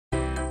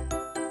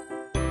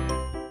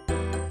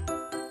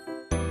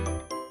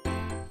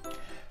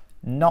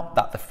Not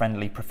that the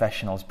friendly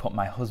professionals put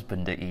my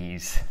husband at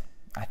ease.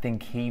 I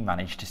think he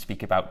managed to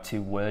speak about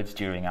 2 words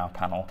during our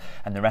panel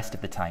and the rest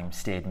of the time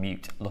stayed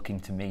mute, looking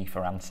to me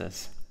for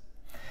answers.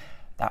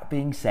 That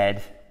being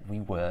said, we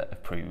were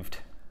approved.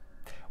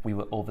 We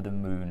were over the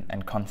moon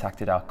and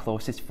contacted our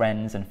closest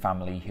friends and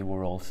family who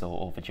were also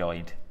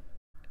overjoyed.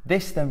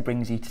 This then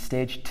brings you to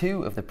stage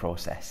 2 of the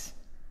process.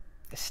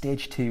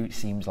 Stage 2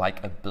 seems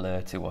like a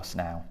blur to us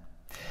now.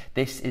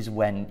 This is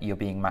when you're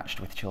being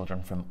matched with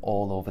children from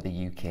all over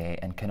the UK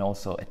and can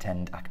also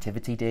attend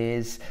activity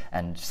days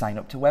and sign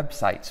up to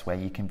websites where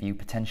you can view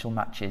potential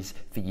matches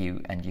for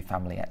you and your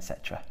family,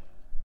 etc.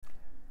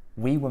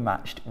 We were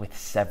matched with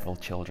several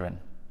children,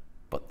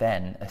 but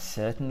then a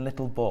certain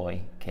little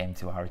boy came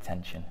to our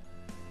attention.